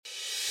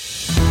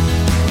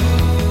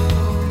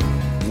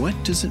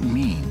what does it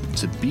mean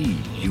to be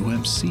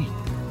UMC?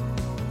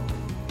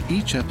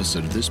 Each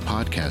episode of this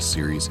podcast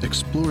series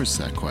explores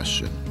that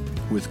question,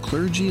 with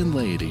clergy and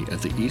laity at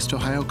the East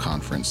Ohio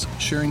Conference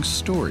sharing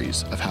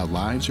stories of how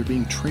lives are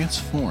being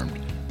transformed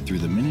through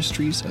the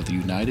ministries of the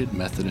United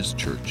Methodist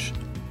Church.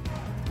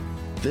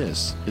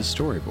 This is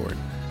Storyboard.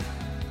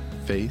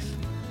 Faith,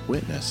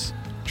 witness,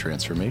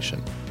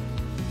 transformation.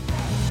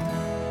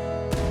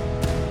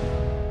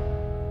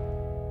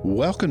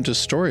 Welcome to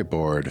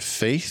Storyboard,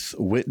 Faith,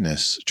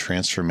 Witness,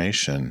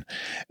 Transformation.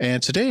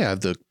 And today I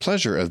have the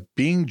pleasure of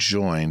being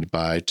joined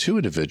by two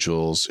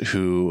individuals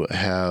who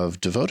have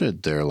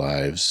devoted their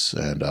lives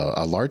and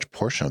a large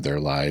portion of their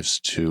lives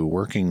to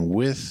working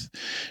with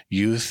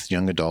youth,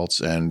 young adults,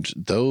 and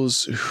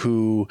those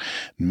who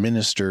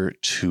minister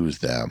to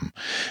them.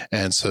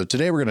 And so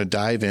today we're going to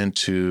dive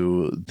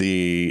into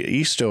the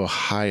East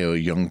Ohio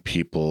Young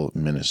People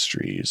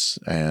Ministries.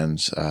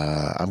 And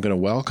I'm going to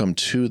welcome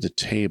to the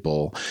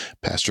table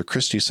Pastor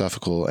Christy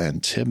Suffolk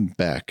and Tim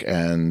Beck,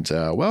 and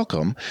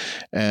welcome.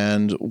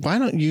 And why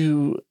don't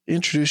you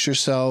introduce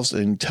yourselves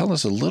and tell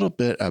us a little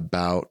bit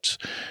about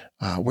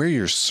where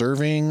you're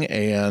serving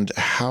and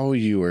how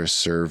you are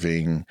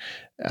serving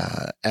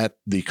at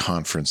the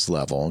conference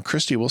level.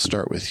 Christy, we'll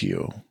start with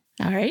you.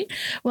 All right.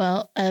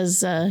 Well,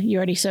 as you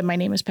already said, my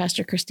name is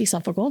Pastor Christy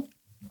Suffolk.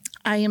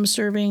 I am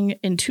serving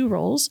in two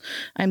roles.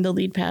 I'm the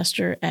lead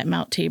pastor at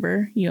Mount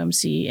Tabor,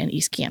 UMC, and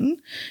East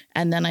Canton.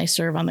 And then I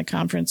serve on the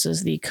conference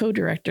as the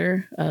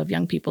co-director of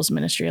Young People's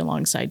Ministry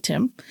alongside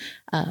Tim,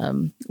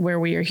 where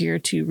we are here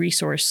to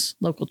resource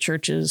local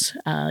churches,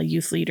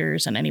 youth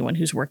leaders, and anyone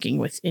who's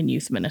working in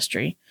youth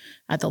ministry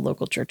at the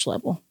local church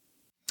level.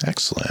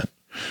 Excellent.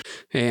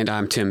 And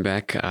I'm Tim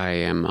Beck. I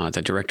am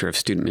the Director of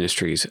Student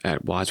Ministries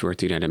at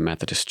Wadsworth United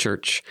Methodist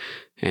Church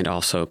and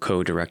also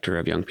co-director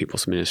of Young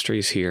People's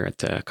Ministries here at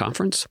the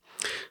conference.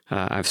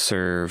 I've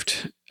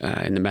served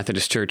in the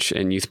Methodist Church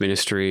and youth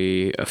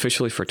ministry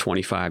officially for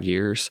 25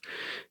 years.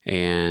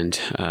 And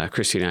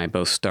Christy and I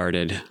both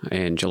started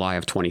in July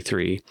of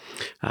 23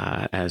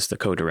 as the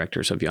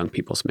co-directors of Young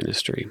People's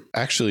Ministry.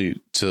 Actually,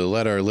 to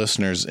let our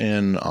listeners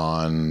in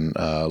on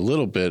a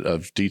little bit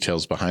of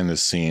details behind the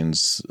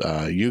scenes,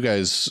 you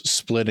guys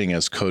splitting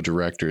as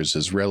co-directors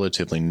is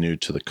relatively new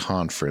to the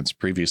conference.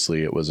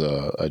 Previously, it was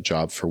a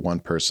job for one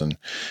person,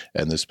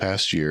 and this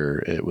past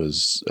year, it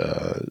was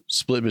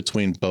split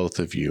between both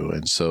of you.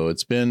 And so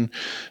it's been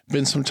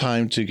some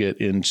time to get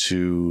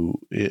into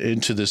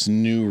this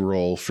new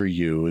role for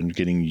you and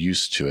getting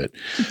used to it.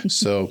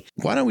 So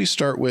why don't we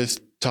start with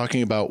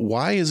talking about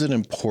why is it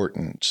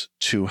important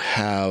to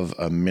have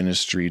a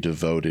ministry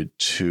devoted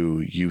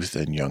to youth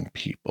and young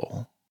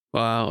people?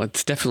 Well,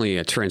 it's definitely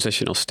a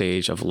transitional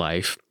stage of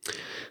life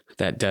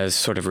that does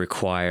sort of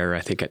require,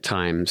 I think at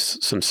times,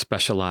 some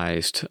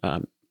specialized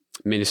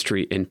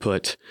ministry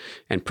input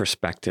and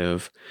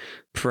perspective,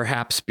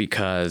 perhaps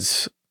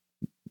because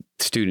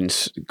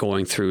students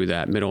going through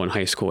that middle and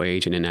high school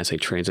age and then as they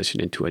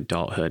transition into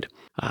adulthood,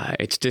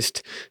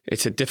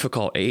 it's a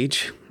difficult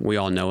age. We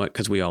all know it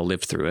because we all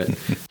lived through it.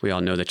 We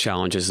all know the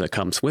challenges that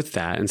comes with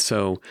that. And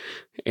so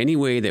any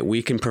way that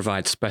we can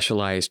provide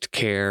specialized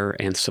care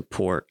and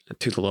support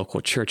to the local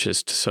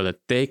churches so that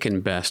they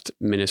can best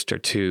minister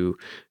to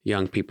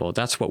young people,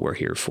 that's what we're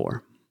here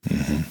for.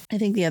 Mm-hmm. I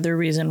think the other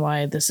reason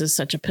why this is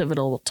such a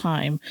pivotal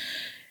time,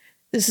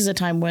 this is a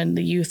time when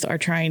the youth are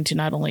trying to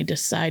not only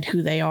decide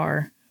who they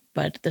are,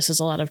 but this is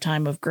a lot of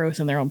time of growth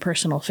in their own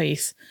personal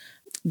faith,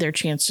 their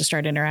chance to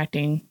start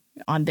interacting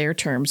on their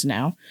terms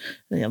now.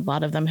 A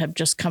lot of them have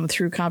just come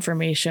through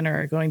confirmation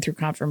or are going through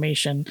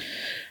confirmation,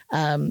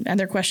 and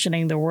they're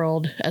questioning the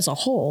world as a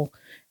whole.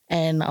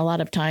 And a lot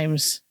of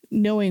times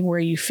knowing where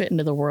you fit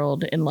into the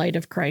world in light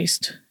of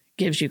Christ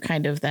gives you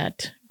kind of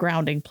that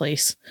grounding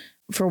place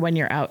for when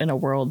you're out in a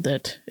world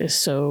that is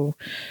so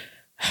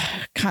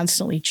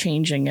constantly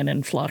changing and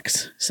in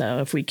flux. So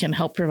if we can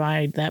help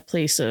provide that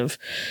place of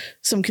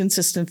some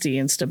consistency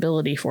and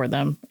stability for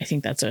them, I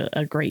think that's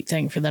a great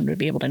thing for them to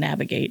be able to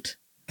navigate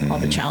all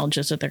the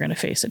challenges that they're going to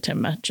face that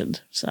Tim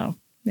mentioned. So,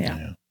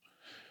 yeah.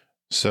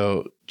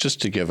 So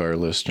just to give our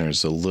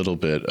listeners a little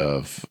bit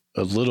of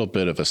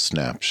a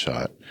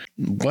snapshot,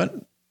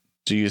 what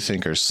do you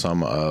think are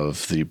some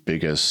of the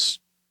biggest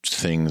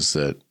things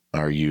that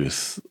our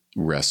youth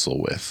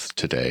wrestle with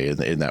today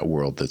in that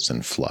world that's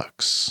in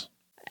flux?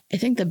 I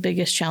think the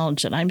biggest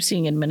challenge that I'm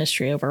seeing in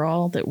ministry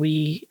overall that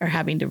we are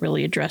having to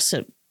really address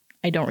that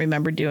I don't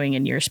remember doing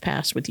in years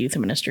past with youth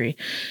ministry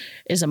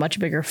is a much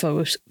bigger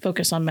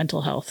focus on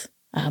mental health.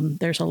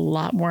 There's a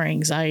lot more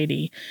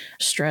anxiety,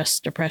 stress,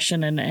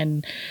 depression,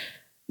 and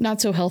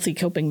not so healthy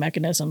coping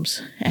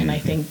mechanisms. And I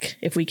think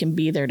if we can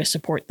be there to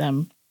support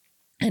them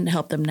and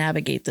help them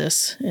navigate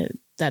this,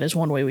 that is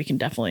one way we can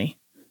definitely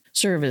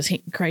serve as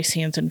Christ's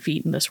hands and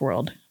feet in this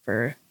world.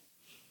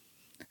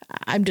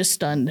 I'm just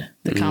stunned,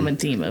 the common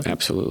theme of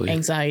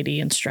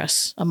anxiety and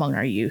stress among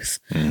our youth.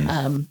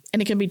 And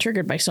it can be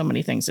triggered by so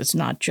many things. It's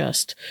not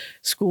just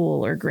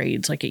school or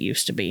grades like it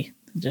used to be.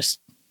 Just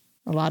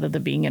a lot of the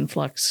being in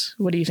flux.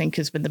 What do you think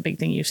has been the big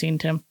thing you've seen,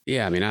 Tim?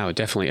 Yeah, I mean, I would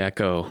definitely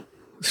echo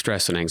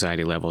stress and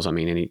anxiety levels. I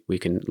mean, we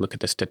can look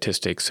at the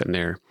statistics, and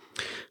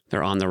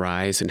they're on the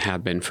rise and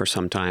have been for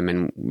some time.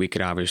 And we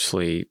could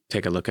obviously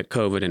take a look at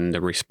COVID and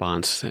the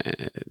response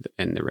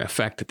and the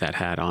effect that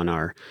had on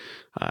our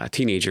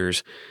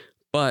teenagers.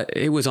 But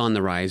it was on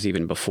the rise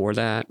even before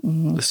that.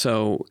 Mm-hmm.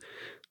 So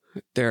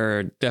there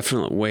are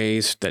definite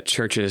ways that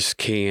churches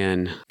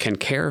can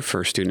care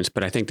for students,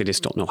 but I think they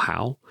just don't know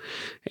how.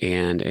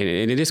 And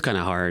it is kind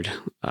of hard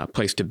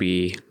place to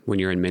be when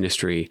you're in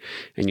ministry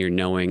and you're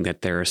knowing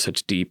that there are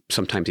such deep,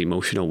 sometimes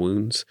emotional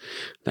wounds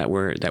that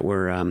we're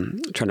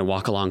trying to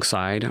walk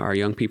alongside our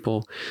young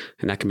people.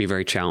 And that can be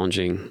very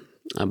challenging.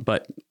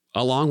 But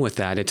along with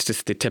that, it's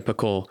just the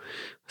typical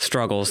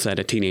struggles that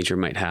a teenager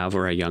might have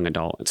or a young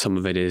adult. Some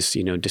of it is,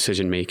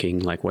 decision making,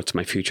 like what's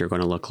my future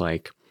going to look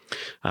like?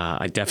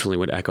 I definitely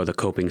would echo the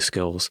coping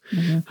skills.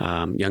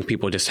 Mm-hmm. Young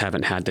people just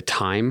haven't had the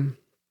time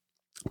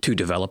to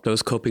develop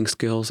those coping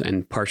skills,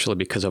 and partially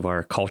because of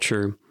our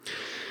culture,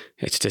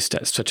 it's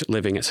just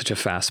living at such a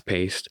fast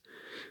pace.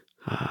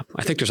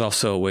 I think there's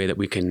also a way that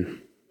we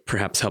can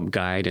perhaps help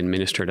guide and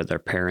minister to their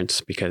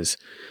parents, because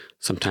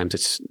sometimes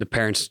it's the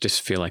parents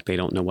just feel like they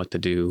don't know what to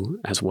do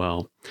as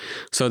well.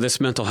 So this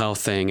mental health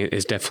thing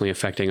is definitely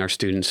affecting our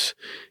students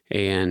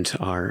and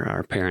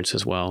our parents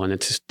as well. And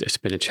it's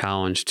been a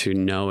challenge to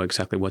know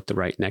exactly what the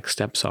right next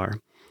steps are.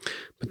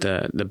 But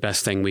the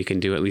best thing we can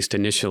do, at least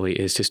initially,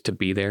 is just to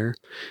be there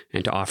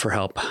and to offer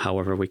help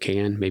however we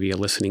can, maybe a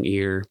listening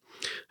ear,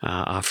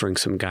 offering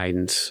some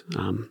guidance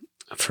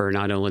for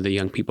not only the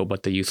young people,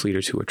 but the youth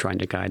leaders who are trying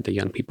to guide the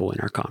young people in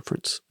our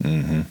conference.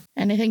 Mm-hmm.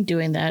 And I think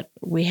doing that,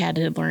 we had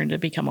to learn to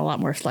become a lot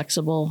more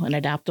flexible and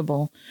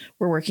adaptable.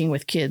 We're working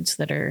with kids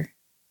that are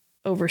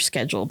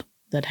overscheduled,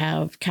 that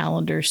have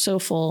calendars so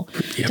full.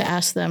 Yep. To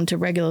ask them to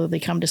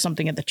regularly come to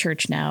something at the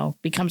church now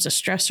becomes a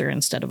stressor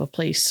instead of a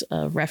place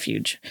of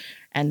refuge.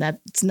 And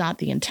that's not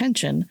the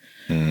intention,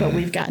 but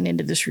we've gotten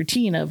into this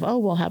routine of,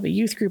 we'll have a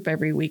youth group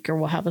every week, or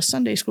we'll have a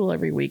Sunday school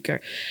every week,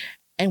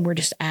 and we're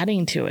just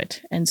adding to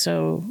it. And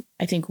so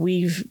I think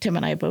Tim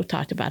and I both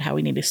talked about how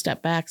we need to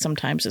step back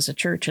sometimes as a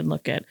church and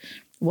look at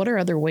what are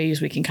other ways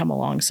we can come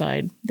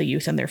alongside the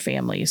youth and their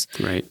families,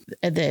 right,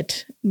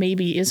 that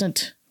maybe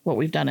isn't what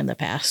we've done in the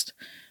past,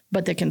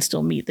 but that can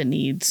still meet the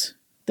needs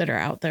that are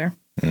out there.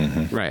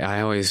 Mm-hmm. Right.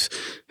 I always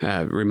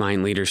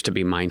remind leaders to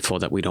be mindful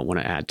that we don't want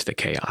to add to the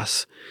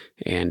chaos.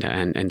 And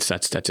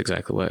that's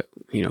exactly what,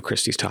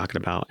 Christy's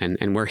talking about.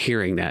 And we're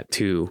hearing that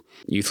too.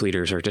 Youth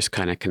leaders are just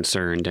kind of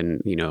concerned,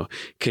 and,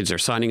 kids are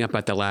signing up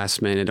at the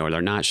last minute or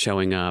they're not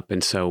showing up.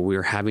 And so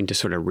we're having to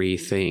sort of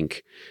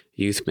rethink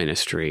youth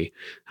ministry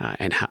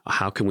and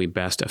how can we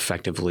best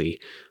effectively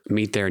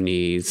meet their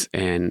needs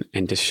and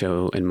to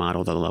show and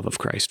model the love of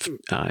Christ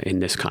in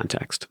this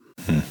context.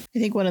 I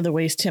think one of the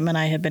ways Tim and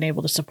I have been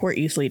able to support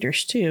youth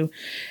leaders too,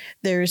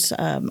 there's,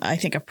 I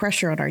think, a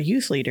pressure on our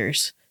youth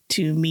leaders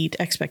to meet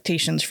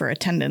expectations for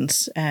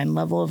attendance and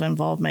level of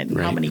involvement,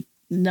 and how many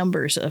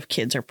numbers of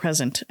kids are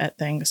present at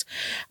things.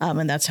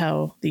 And that's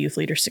how the youth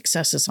leader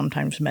success is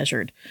sometimes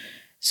measured.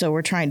 So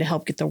we're trying to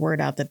help get the word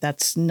out that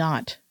that's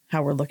not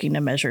how we're looking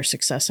to measure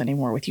success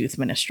anymore with youth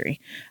ministry.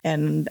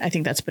 And I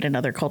think that's been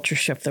another culture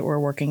shift that we're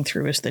working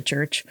through as the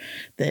church,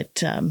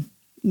 that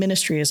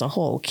ministry as a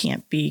whole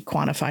can't be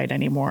quantified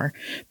anymore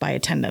by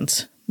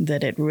attendance,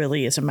 that it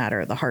really is a matter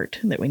of the heart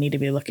that we need to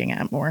be looking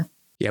at more.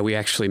 Yeah, we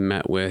actually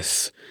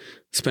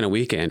spent a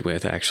weekend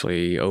with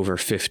actually over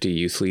 50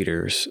 youth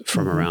leaders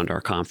from around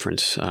our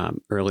conference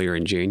earlier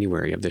in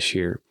January of this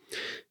year.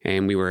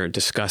 And we were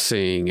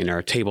discussing in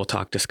our table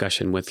talk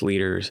discussion with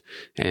leaders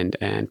and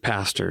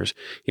pastors,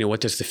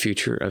 what does the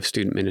future of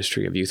student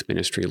ministry, of youth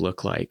ministry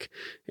look like?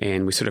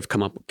 And we sort of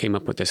came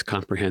up with this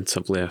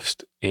comprehensive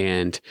list.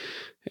 And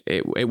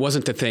it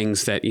wasn't the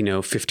things that,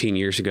 15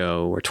 years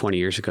ago or 20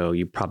 years ago,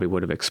 you probably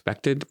would have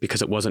expected,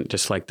 because it wasn't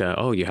just like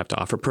you have to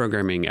offer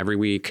programming every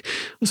week,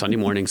 Sunday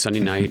morning, Sunday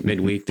night,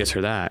 midweek, this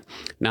or that.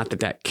 Not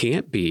that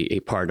can't be a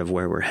part of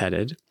where we're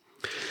headed.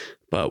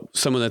 But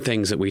some of the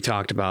things that we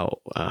talked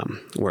about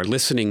were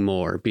listening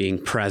more, being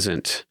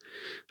present,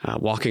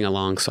 walking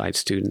alongside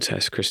students,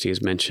 as Christy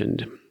has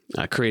mentioned,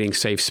 creating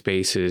safe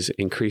spaces,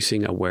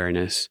 increasing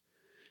awareness,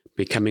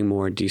 becoming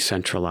more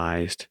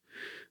decentralized.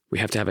 We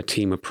have to have a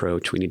team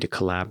approach. We need to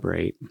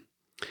collaborate.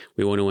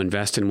 We want to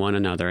invest in one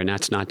another. And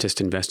that's not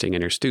just investing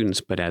in our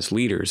students, but as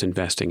leaders,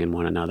 investing in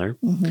one another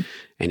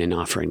and in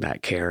offering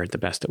that care the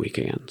best that we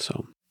can.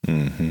 So.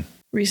 Mm-hmm.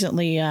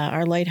 Recently,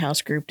 our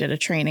Lighthouse group did a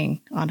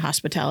training on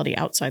hospitality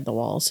outside the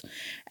walls.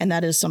 And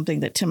that is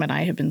something that Tim and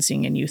I have been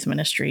seeing in youth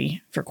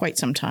ministry for quite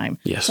some time.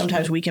 Yes.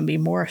 Sometimes we can be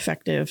more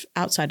effective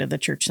outside of the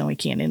church than we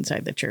can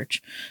inside the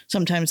church.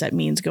 Sometimes that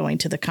means going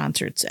to the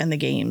concerts and the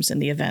games and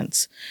the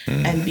events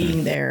and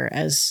being there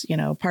as,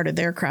 part of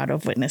their crowd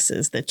of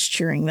witnesses that's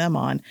cheering them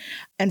on.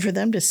 And for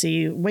them to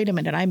see, wait a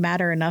minute, I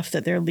matter enough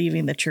that they're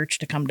leaving the church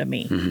to come to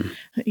me.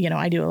 Mm-hmm.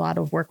 I do a lot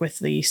of work with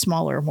the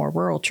smaller, more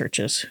rural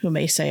churches who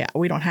may say,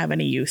 we don't have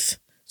any youth,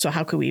 so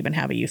how could we even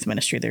have a youth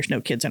ministry? There's no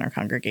kids in our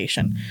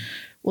congregation. Mm-hmm.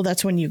 Well,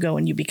 that's when you go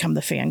and you become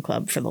the fan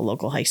club for the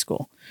local high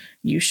school.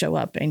 You show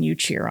up and you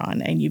cheer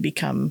on and you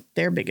become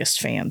their biggest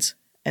fans.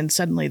 And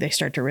suddenly they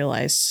start to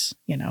realize,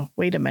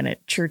 wait a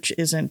minute, church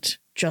isn't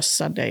just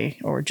Sunday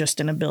or just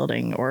in a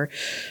building or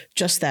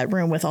just that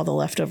room with all the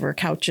leftover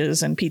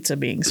couches and pizza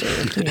being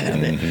served.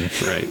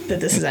 That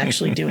this is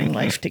actually doing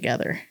life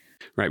together.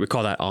 Right. We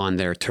call that on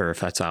their turf.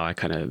 That's how I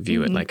kind of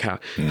view it. Like how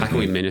can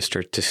we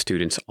minister to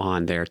students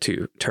on their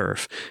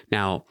turf?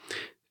 Now,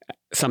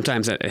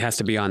 sometimes it has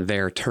to be on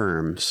their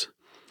terms,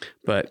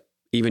 but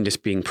even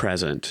just being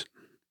present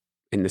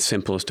in the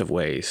simplest of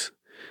ways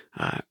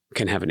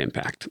can have an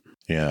impact.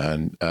 Yeah.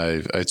 And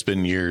it's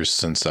been years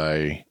since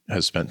I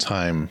have spent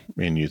time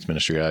in youth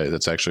ministry.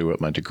 That's actually what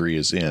my degree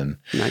is in.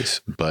 Nice.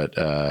 But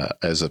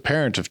as a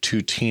parent of 2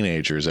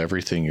 teenagers,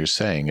 everything you're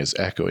saying is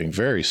echoing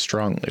very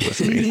strongly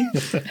with me.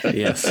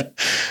 Yes.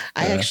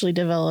 I actually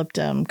developed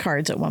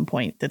cards at one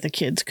point that the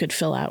kids could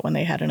fill out when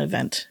they had an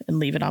event and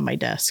leave it on my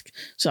desk.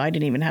 So I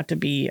didn't even have to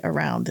be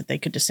around, that they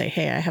could just say,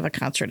 hey, I have a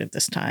concert at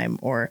this time,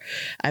 or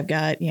I've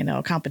got,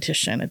 a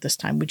competition at this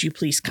time. Would you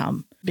please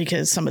come?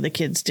 Because some of the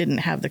kids didn't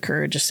have the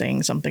courage of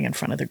saying something in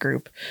front of the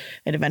group.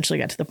 It eventually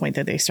got to the point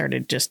that they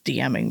started just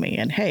DMing me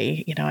and,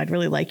 hey, I'd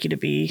really like you to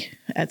be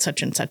at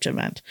such and such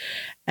event.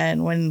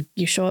 And when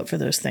you show up for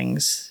those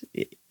things,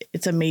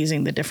 it's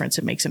amazing the difference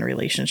it makes in a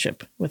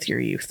relationship with your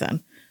youth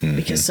then,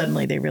 because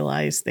suddenly they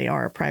realize they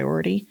are a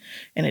priority,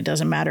 and it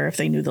doesn't matter if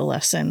they knew the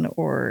lesson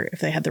or if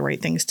they had the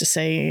right things to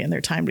say in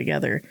their time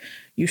together,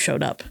 you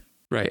showed up.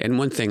 Right. And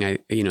one thing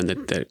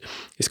that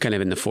is kind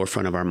of in the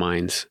forefront of our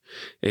minds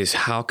is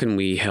how can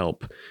we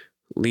help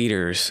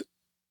leaders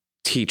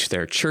teach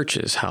their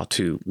churches how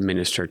to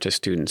minister to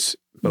students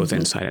both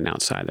inside and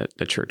outside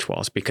the church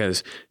walls?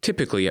 Because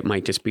typically it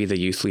might just be the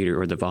youth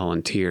leader or the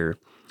volunteer.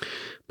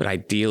 But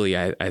ideally,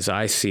 as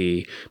I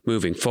see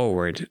moving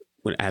forward,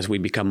 as we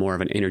become more of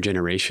an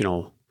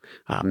intergenerational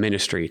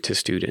ministry to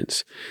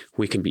students,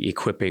 we can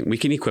equip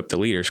the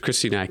leaders.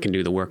 Christy and I can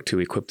do the work to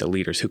equip the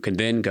leaders, who can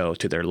then go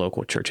to their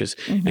local churches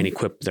and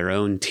equip their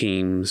own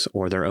teams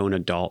or their own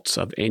adults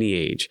of any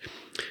age,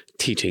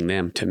 teaching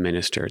them to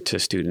minister to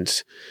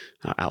students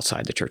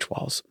outside the church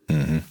walls.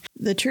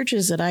 The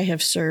churches that I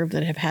have served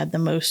that have had the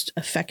most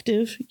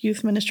effective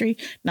youth ministry,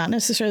 not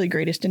necessarily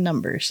greatest in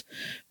numbers,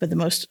 but the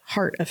most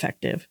heart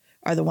effective,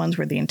 are the ones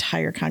where the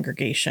entire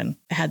congregation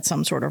had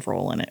some sort of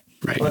role in it,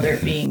 right. Whether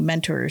it being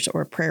mentors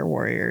or prayer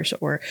warriors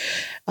or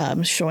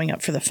showing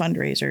up for the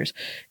fundraisers.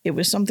 It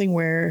was something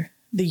where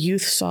the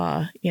youth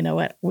saw,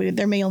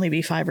 there may only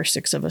be 5 or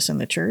 6 of us in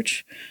the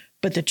church,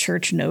 but the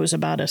church knows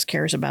about us,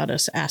 cares about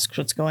us, asks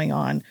what's going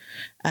on.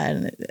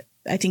 And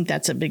I think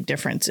that's a big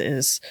difference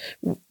is,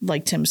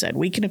 like Tim said,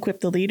 we can equip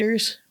the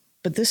leaders,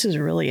 but this is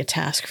really a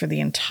task for the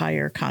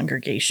entire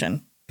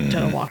congregation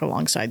to walk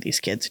alongside these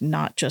kids,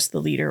 not just the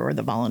leader or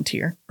the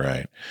volunteer.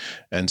 Right.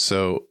 And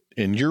so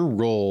in your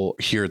role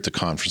here at the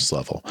conference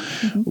level,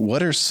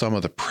 what are some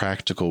of the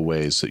practical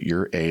ways that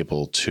you're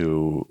able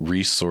to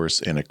resource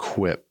and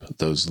equip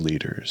those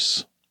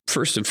leaders?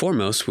 First and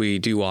foremost, we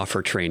do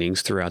offer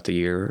trainings throughout the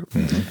year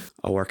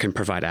or can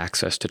provide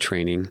access to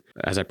training.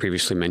 As I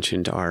previously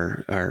mentioned,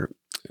 our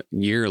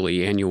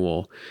yearly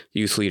annual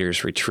youth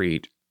leaders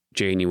retreat,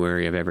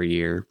 January of every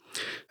year,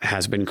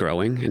 has been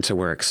growing. And so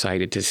we're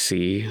excited to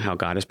see how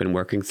God has been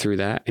working through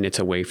that. And it's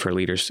a way for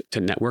leaders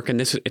to network.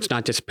 And it's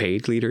not just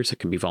paid leaders, it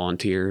can be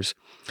volunteers.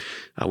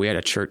 We had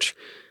a church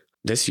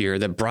this year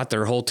that brought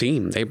their whole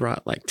team. They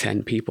brought like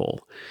 10 people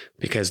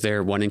because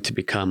they're wanting to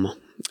become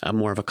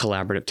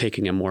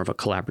taking a more of a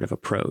collaborative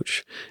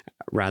approach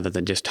rather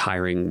than just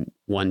hiring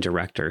one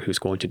director who's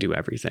going to do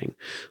everything.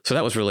 So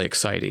that was really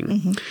exciting.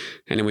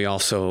 And then we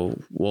also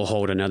will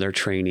hold another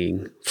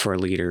training for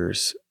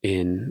leaders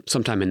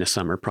sometime in the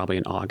summer, probably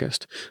in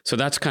August. So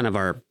that's kind of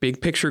our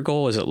big picture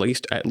goal, is at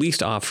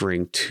least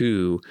offering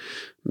 2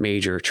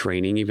 major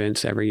training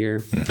events every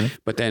year.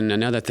 But then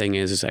another thing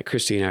is that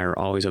Christy and I are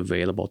always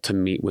available to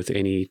meet with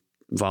any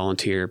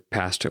volunteer,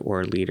 pastor,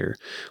 or leader,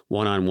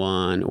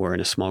 one-on-one or in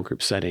a small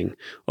group setting,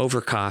 over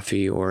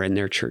coffee or in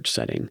their church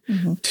setting,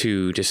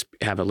 to just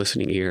have a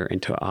listening ear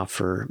and to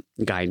offer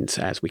guidance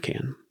as we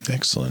can.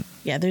 Excellent.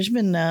 Yeah, there's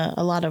been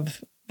a lot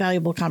of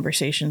valuable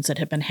conversations that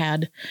have been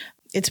had.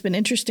 It's been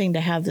interesting to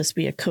have this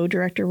be a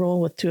co-director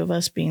role with 2 of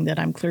us, being that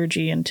I'm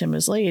clergy and Tim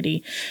is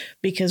laity,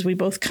 because we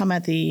both come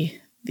at the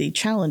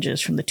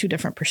challenges from the 2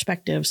 different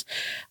perspectives.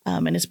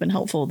 And it's been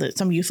helpful that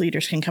some youth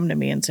leaders can come to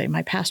me and say,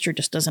 my pastor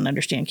just doesn't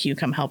understand. Can you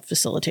come help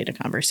facilitate a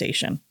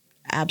conversation?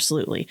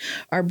 Absolutely.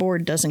 Our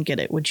board doesn't get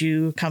it. Would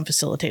you come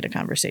facilitate a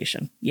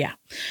conversation? Yeah.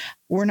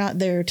 We're not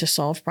there to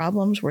solve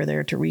problems. We're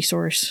there to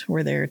resource.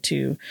 We're there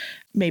to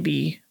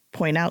maybe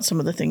point out some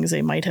of the things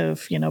they might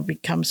have,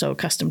 become so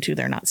accustomed to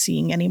they're not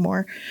seeing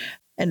anymore.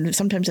 And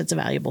sometimes it's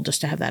valuable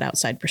just to have that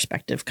outside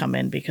perspective come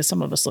in, because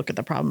some of us look at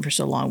the problem for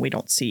so long we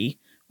don't see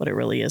what it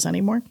really is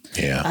anymore.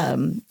 Yeah.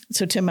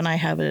 So Tim and I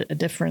have a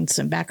difference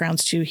in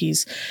backgrounds too.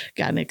 He's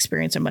got an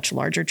experience in much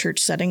larger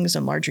church settings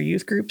and larger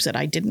youth groups that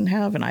I didn't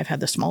have, and I've had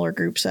the smaller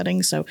group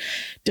settings. So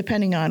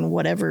depending on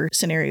whatever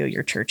scenario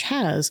your church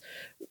has,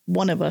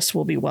 one of us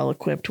will be well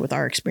equipped with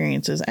our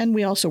experiences, and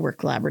we also work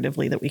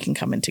collaboratively that we can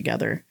come in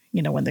together,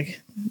 when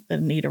the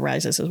need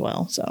arises as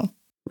well. So.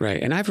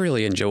 Right. And I've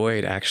really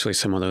enjoyed actually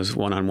some of those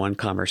one-on-one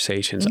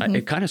conversations.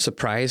 It kind of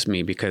surprised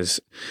me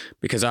because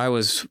I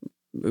was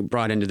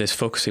brought into this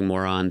focusing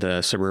more on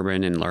the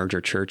suburban and larger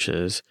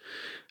churches.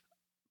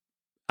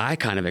 I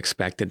kind of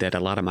expected that a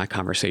lot of my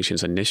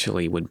conversations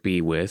initially would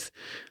be with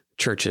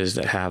churches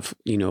that have,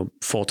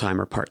 full-time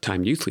or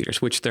part-time youth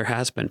leaders, which there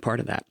has been part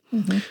of that.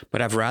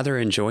 But I've rather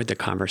enjoyed the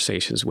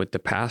conversations with the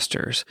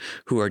pastors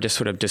who are just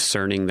sort of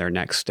discerning their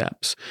next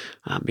steps,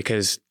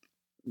 because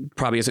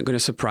probably isn't going to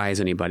surprise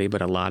anybody, but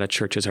a lot of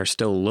churches are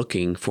still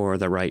looking for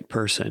the right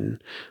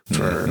person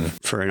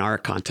for in our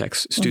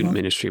context, student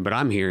ministry, but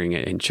I'm hearing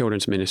it in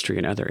children's ministry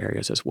and other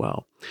areas as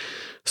well.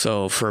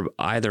 So for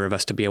either of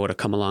us to be able to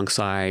come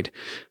alongside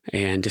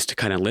and just to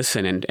kind of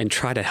listen and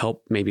try to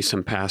help maybe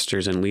some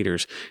pastors and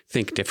leaders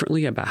think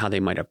differently about how they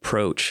might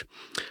approach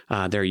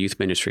their youth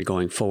ministry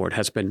going forward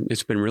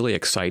it's been really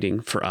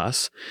exciting for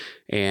us.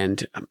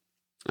 And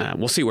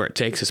we'll see where it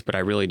takes us, but I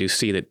really do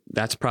see that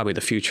that's probably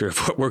the future of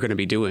what we're going to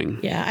be doing.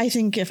 Yeah, I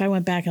think if I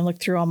went back and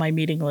looked through all my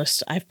meeting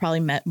lists, I've probably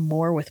met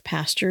more with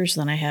pastors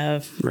than I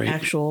have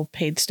actual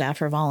paid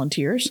staff or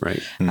volunteers.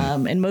 Right.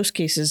 In most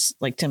cases,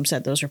 like Tim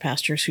said, those are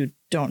pastors who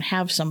don't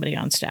have somebody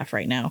on staff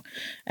right now,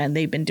 and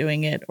they've been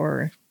doing it,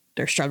 or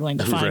they're struggling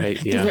to find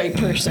the right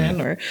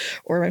person,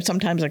 or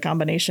sometimes a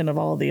combination of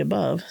all of the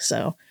above.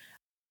 So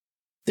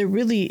there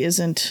really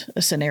isn't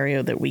a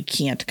scenario that we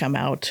can't come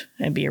out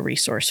and be a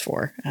resource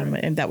for.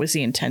 And that was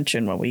the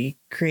intention when we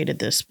created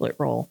this split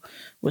role,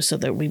 was so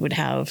that we would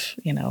have,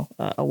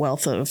 a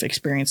wealth of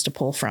experience to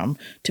pull from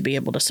to be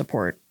able to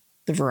support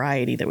the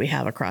variety that we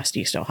have across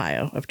East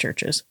Ohio of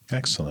churches.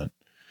 Excellent.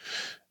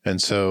 And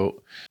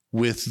so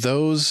with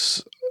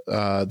those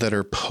that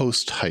are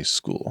post high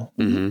school,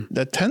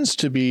 that tends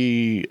to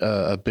be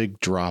a big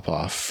drop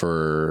off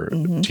for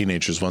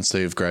teenagers once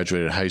they've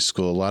graduated high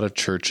school. A lot of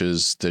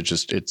churches,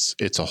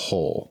 it's a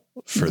hole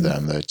for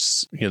them.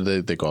 That's,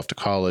 they go off to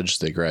college,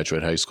 they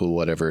graduate high school,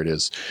 whatever it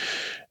is.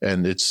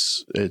 And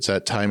it's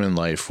that time in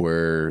life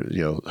where,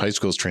 high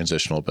school is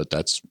transitional, but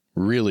that's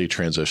really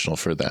transitional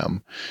for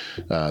them.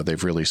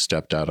 They've really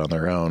stepped out on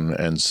their own.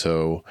 And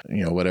so,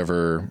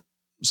 whatever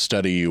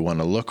study you want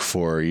to look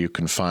for, you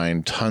can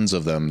find tons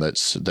of them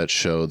that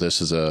show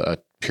this is a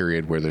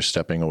period where they're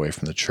stepping away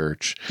from the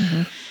church.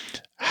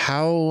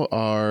 How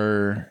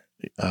are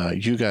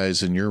you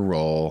guys in your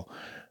role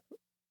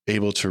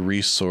able to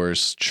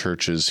resource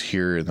churches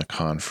here in the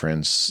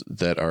conference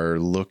that are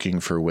looking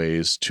for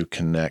ways to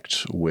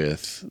connect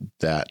with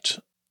that?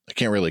 I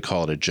can't really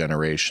call it a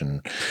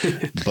generation,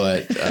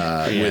 but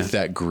with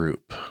that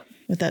group.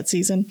 With that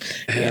season.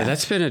 Yeah,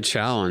 that's been a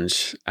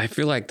challenge. I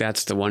feel like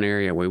that's the one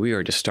area where we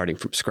are just starting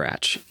from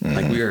scratch.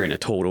 Like we are in a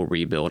total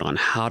rebuild on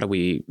how do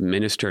we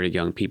minister to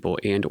young people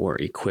and or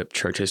equip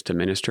churches to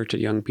minister to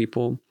young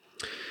people.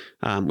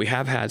 We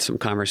have had some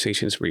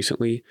conversations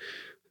recently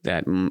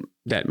that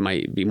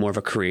might be more of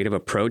a creative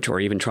approach, or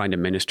even trying to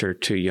minister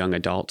to young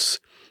adults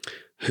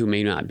who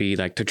may not be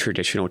like the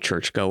traditional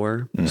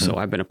churchgoer. So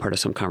I've been a part of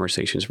some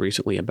conversations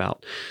recently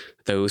about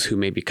those who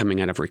may be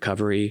coming out of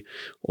recovery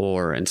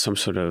or in some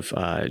sort of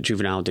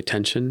juvenile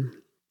detention.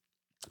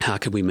 How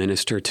can we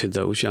minister to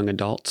those young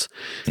adults?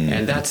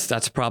 And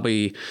that's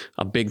probably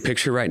a big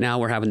picture right now.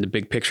 We're having the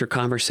big picture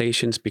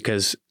conversations,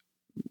 because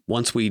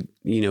once we,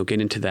 get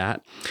into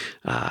that,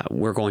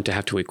 we're going to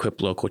have to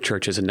equip local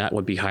churches, and that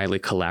would be highly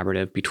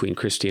collaborative between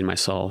Christy and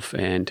myself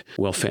and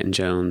Will Fenton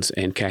Jones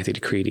and Kathy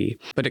DeCreedy.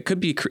 But it could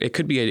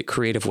be a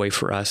creative way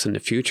for us in the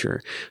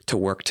future to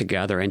work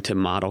together and to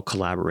model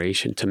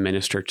collaboration, to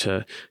minister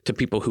to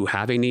people who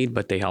have a need,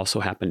 but they also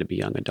happen to be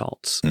young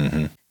adults.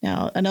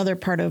 Now, another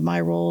part of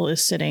my role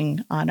is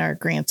sitting on our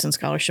grants and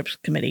scholarships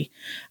committee.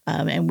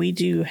 And we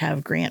do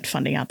have grant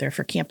funding out there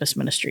for campus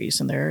ministries.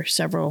 And there are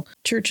several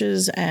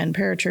churches and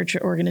parachurch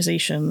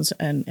organizations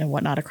and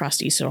whatnot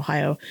across East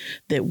Ohio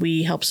that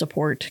we help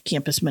support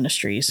campus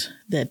ministries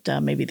that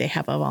maybe they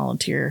have a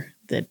volunteer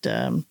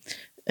that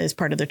is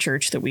part of the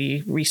church that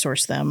we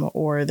resource them,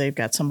 or they've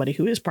got somebody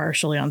who is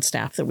partially on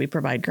staff that we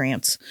provide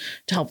grants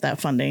to help that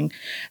funding.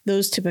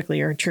 Those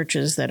typically are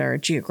churches that are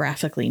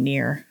geographically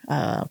near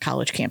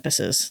college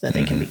campuses that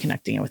they can be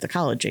connecting with the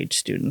college age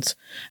students.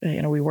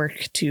 We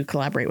work to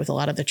collaborate with a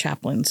lot of the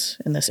chaplains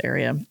in this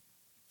area.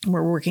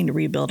 We're working to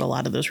rebuild a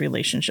lot of those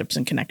relationships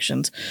and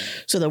connections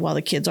so that while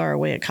the kids are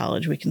away at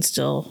college, we can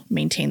still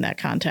maintain that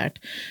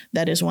contact.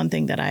 That is one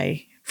thing that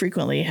I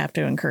frequently have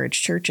to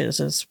encourage churches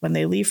is when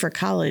they leave for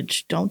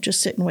college, don't just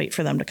sit and wait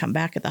for them to come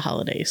back at the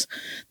holidays.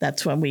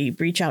 That's when we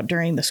reach out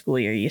during the school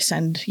year. You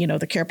send,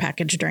 the care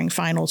package during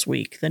finals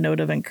week, the note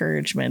of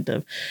encouragement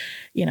of,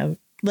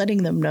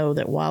 letting them know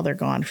that while they're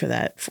gone for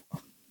that,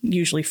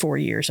 usually 4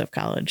 years of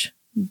college,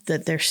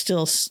 that they're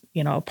still,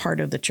 a part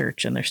of the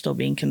church and they're still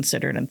being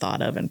considered and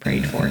thought of and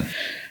prayed for,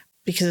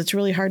 because it's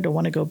really hard to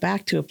want to go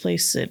back to a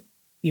place that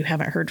you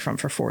haven't heard from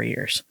for 4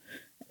 years.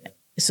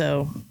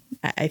 So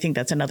I think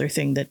that's another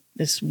thing that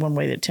is one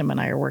way that Tim and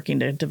I are working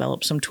to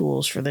develop some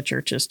tools for the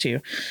churches to,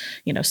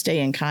 stay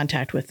in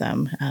contact with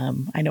them.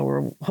 I know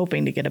we're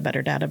hoping to get a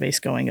better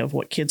database going of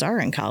what kids are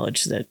in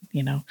college that,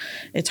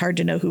 it's hard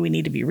to know who we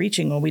need to be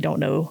reaching when we don't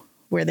know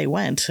where they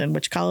went and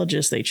which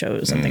colleges they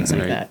chose and things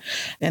like that.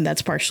 And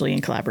that's partially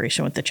in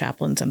collaboration with the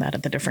chaplains and that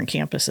at the different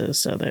campuses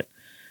so that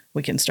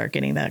we can start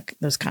getting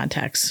those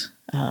contacts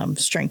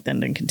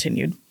strengthened and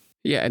continued.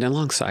 Yeah, and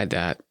alongside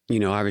that,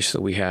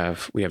 obviously we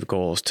have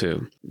goals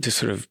to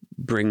sort of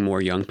bring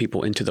more young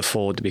people into the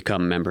fold to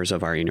become members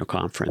of our annual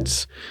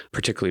conference,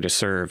 particularly to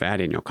serve at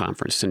annual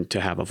conference and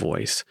to have a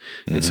voice.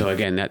 And so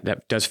again,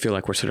 that does feel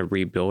like we're sort of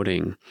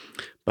rebuilding,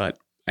 but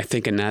I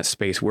think in that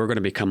space, we're going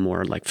to become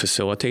more like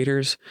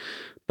facilitators.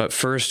 But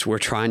first, we're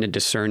trying to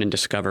discern and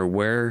discover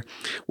where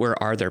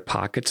are there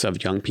pockets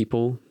of young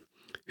people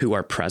who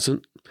are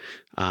present,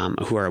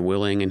 who are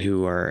willing and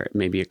who are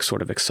maybe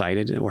sort of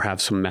excited or have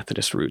some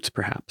Methodist roots,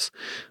 perhaps,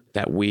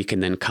 that we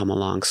can then come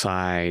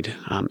alongside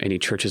any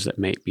churches that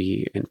may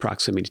be in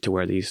proximity to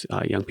where these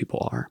young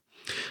people are.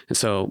 And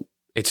so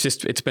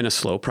it's been a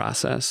slow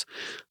process,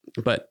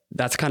 but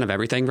that's kind of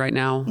everything right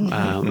now.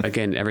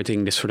 Again,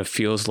 everything just sort of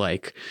feels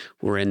like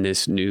we're in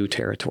this new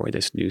territory,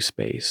 this new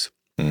space.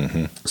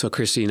 So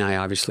Christy and I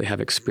obviously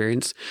have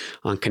experience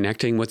on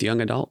connecting with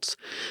young adults.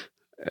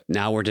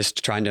 Now we're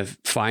just trying to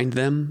find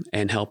them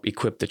and help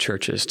equip the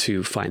churches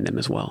to find them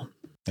as well.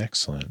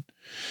 Excellent.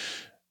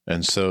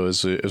 And so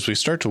as we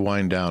start to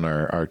wind down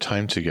our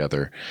time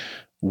together,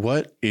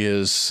 what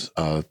is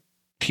a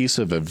piece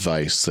of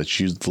advice that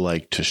you'd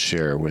like to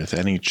share with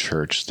any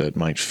church that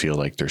might feel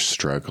like they're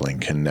struggling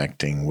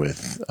connecting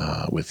with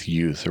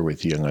youth or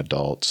with young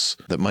adults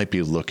that might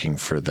be looking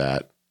for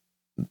that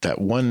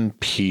one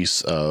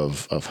piece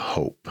of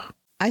hope?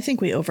 I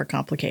think we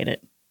overcomplicate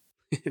it.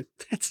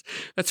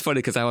 That's funny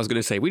because I was going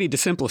to say we need to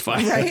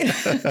simplify. Right.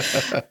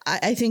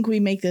 I think we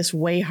make this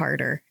way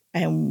harder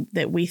and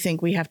that we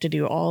think we have to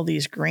do all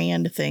these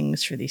grand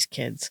things for these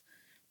kids.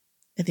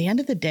 At the end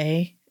of the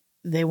day,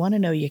 they want to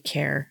know you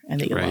care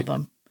and that you love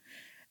them.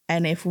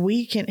 And if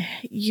we can,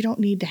 you don't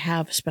need to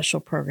have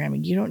special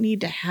programming. You don't need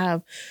to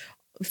have,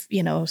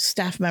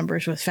 staff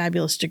members with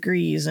fabulous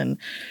degrees and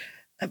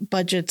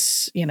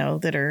budgets,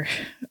 that are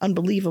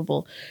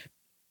unbelievable.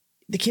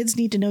 The kids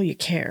need to know you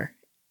care.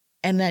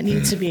 And that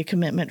needs to be a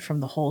commitment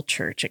from the whole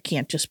church. It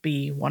can't just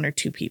be one or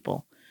two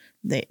people.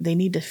 They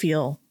need to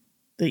feel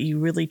that you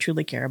really,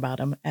 truly care about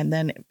them. And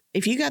then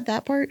if you got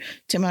that part,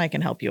 Tim and I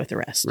can help you with the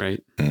rest.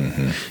 Right.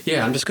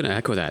 Yeah, I'm just going to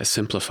echo that.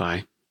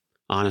 Simplify.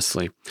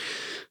 Honestly,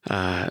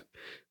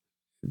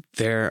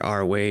 there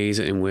are ways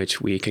in which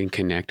we can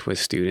connect with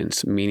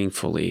students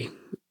meaningfully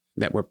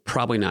that we're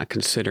probably not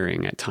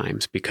considering at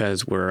times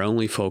because we're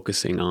only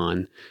focusing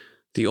on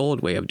the old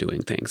way of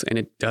doing things. And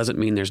it doesn't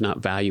mean there's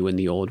not value in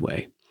the old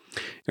way.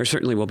 There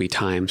certainly will be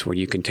times where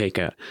you can take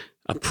a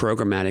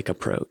programmatic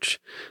approach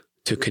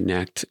to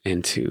connect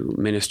and to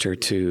minister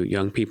to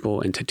young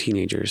people and to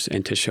teenagers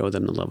and to show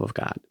them the love of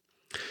God.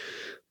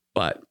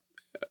 But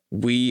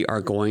we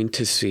are going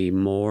to see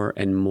more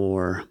and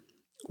more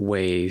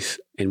ways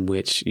in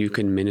which you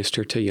can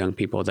minister to young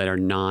people that are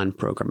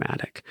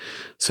non-programmatic.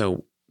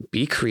 So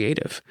be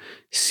creative,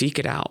 seek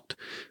it out,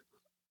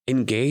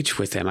 engage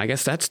with them. I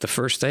guess that's the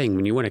first thing.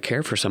 When you want to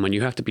care for someone,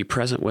 you have to be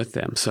present with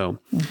them. So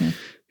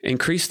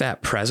increase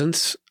that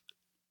presence.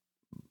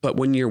 But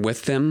when you're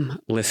with them,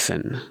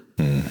 listen.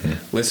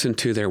 Listen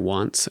to their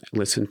wants,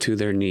 listen to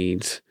their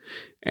needs,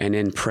 and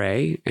then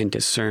pray and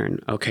discern,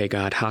 okay,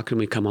 God, how can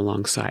we come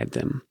alongside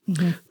them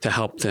to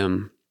help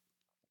them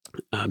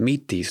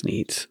meet these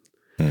needs?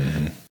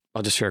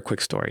 I'll just share a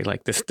quick story.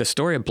 Like the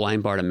story of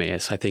blind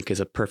Bartimaeus, I think, is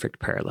a perfect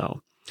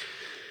parallel.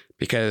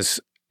 Because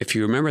if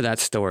you remember that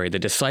story, the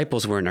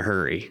disciples were in a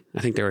hurry.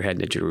 I think they were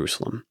heading to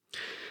Jerusalem.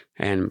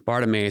 And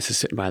Bartimaeus is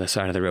sitting by the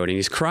side of the road and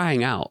he's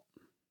crying out.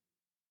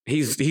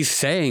 He's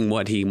saying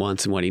what he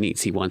wants and what he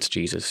needs. He wants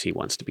Jesus. He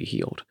wants to be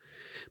healed.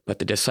 But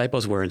the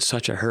disciples were in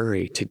such a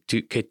hurry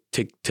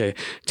to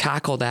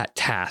tackle that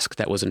task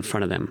that was in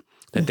front of them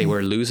that they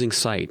were losing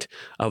sight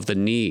of the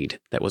need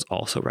that was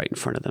also right in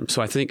front of them.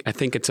 So I think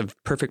it's a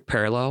perfect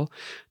parallel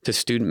to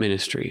student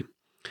ministry.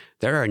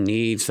 There are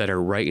needs that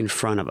are right in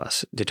front of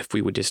us that if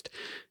we would just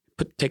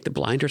take the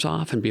blinders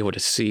off and be able to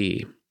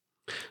see.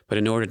 But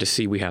in order to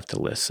see, we have to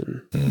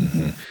listen.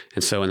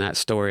 And so in that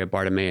story of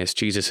Bartimaeus,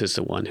 Jesus is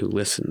the one who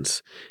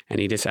listens. And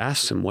he just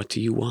asks him, what do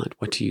you want?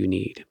 What do you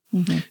need?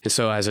 And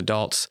so as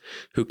adults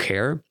who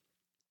care,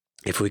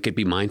 if we could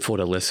be mindful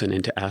to listen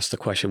and to ask the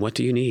question, what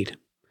do you need?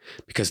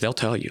 Because they'll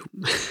tell you.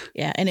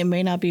 Yeah. And it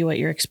may not be what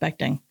you're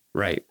expecting.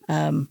 Right.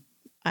 I'm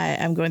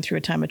going through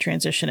a time of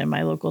transition in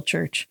my local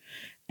church,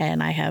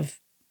 and I have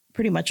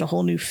pretty much a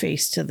whole new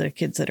face to the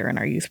kids that are in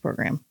our youth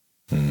program.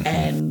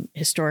 And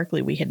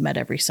historically, we had met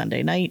every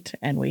Sunday night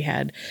and we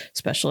had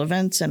special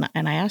events. And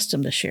I asked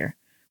them this year,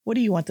 what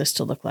do you want this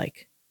to look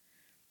like?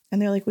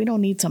 And they're like, we don't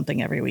need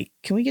something every week.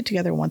 Can we get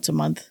together once a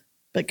month?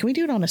 But can we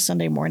do it on a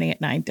Sunday morning at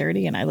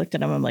 9:30? And I looked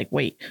at them. I'm like,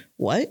 wait,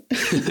 what?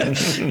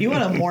 You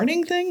want a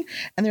morning thing?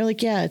 And they're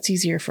like, yeah, it's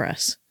easier for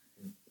us.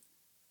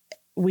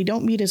 we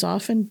don't meet as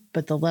often,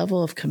 but the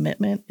level of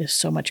commitment is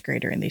so much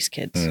greater in these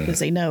kids because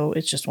they know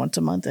it's just once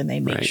a month and they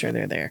make sure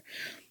they're there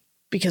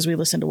because we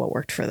listen to what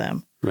worked for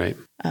them. Right.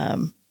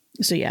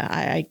 So yeah,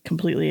 I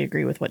completely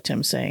agree with what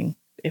Tim's saying.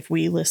 If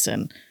we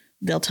listen,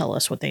 they'll tell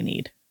us what they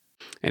need.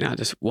 And now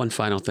just one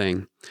final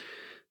thing.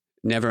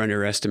 Never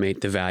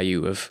underestimate the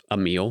value of a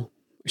meal,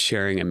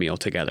 sharing a meal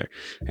together.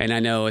 And I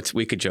know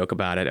we could joke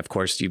about it. Of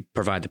course, you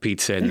provide the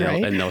pizza and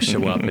they'll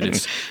show up, and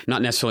it's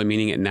not necessarily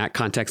meaning it in that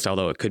context,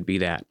 although it could be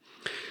that.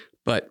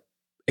 But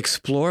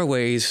explore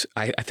ways.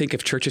 I think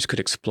if churches could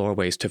explore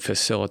ways to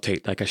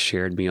facilitate like a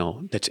shared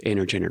meal that's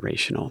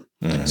intergenerational.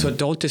 So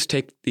don't just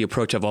take the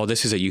approach of,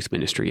 this is a youth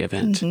ministry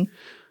event.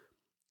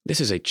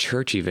 This is a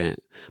church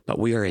event, but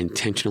we are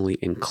intentionally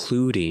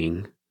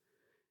including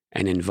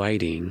and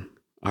inviting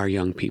our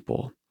young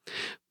people.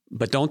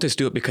 But don't just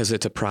do it because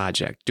it's a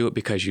project. Do it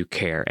because you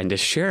care, and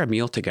just share a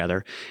meal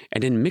together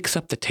and then mix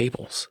up the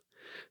tables.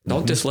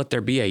 Don't just let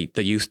there be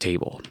the youth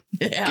table.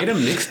 Get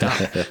them mixed up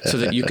so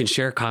that you can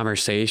share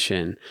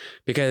conversation,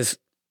 because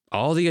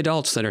all the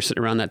adults that are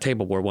sitting around that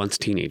table were once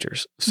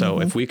teenagers. So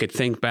if we could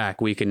think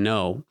back, we can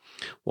know,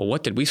 well,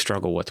 what did we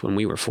struggle with when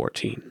we were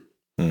 14?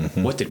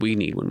 What did we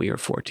need when we were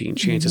 14?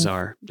 Chances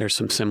are there's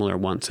some similar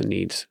wants and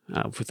needs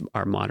with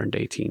our modern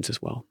day teens as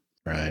well.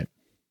 Right.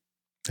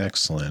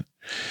 Excellent.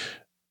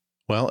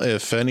 Well,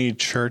 if any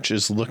church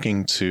is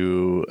looking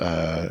to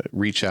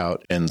reach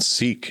out and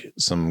seek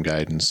some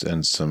guidance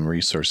and some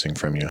resourcing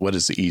from you, what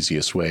is the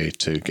easiest way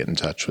to get in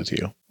touch with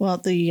you? Well,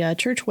 the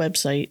church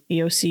website,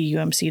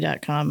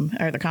 eocumc.com,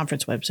 or the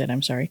conference website,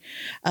 I'm sorry,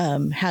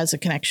 has a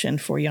connection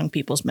for Young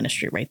People's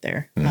Ministry right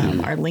there.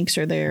 Our links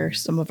are there.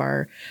 Some of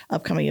our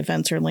upcoming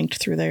events are linked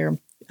through there.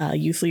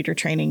 Youth leader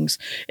trainings.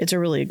 It's a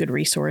really good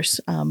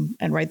resource. And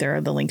right there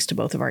are the links to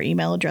both of our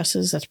email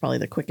addresses. That's probably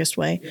the quickest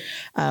way.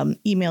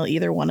 Email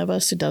either one of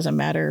us. It doesn't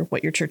matter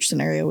what your church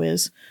scenario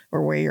is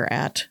or where you're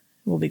at.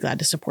 We'll be glad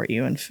to support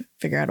you and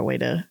figure out a way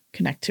to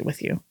connect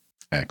with you.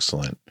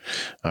 Excellent.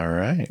 All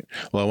right.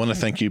 Well, I want to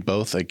thank you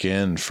both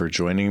again for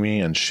joining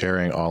me and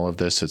sharing all of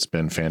this. It's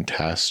been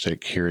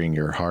fantastic hearing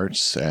your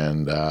hearts.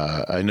 And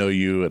I know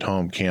you at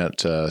home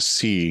can't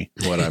see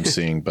what I'm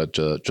seeing, but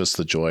just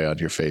the joy on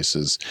your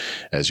faces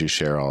as you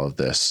share all of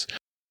this.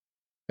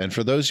 And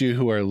for those of you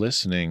who are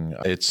listening,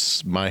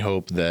 it's my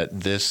hope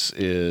that this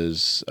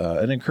is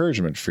an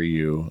encouragement for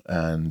you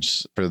and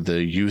for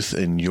the youth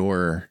in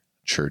your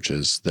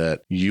churches,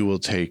 that you will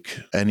take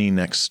any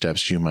next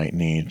steps you might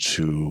need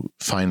to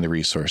find the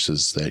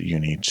resources that you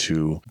need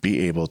to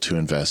be able to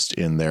invest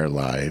in their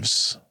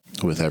lives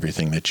with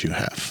everything that you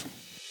have.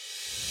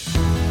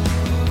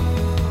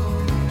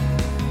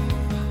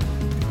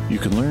 You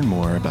can learn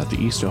more about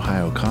the East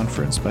Ohio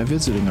Conference by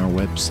visiting our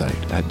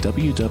website at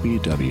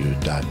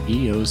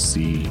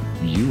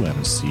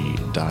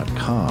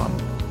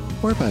www.eocumc.com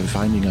or by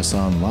finding us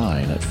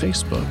online at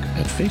Facebook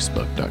at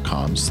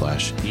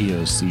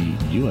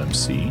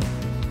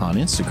facebook.com/EOCUMC, on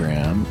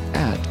Instagram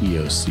at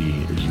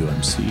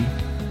EOCUMC,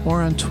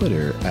 or on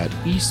Twitter at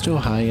East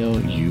Ohio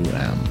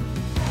UM.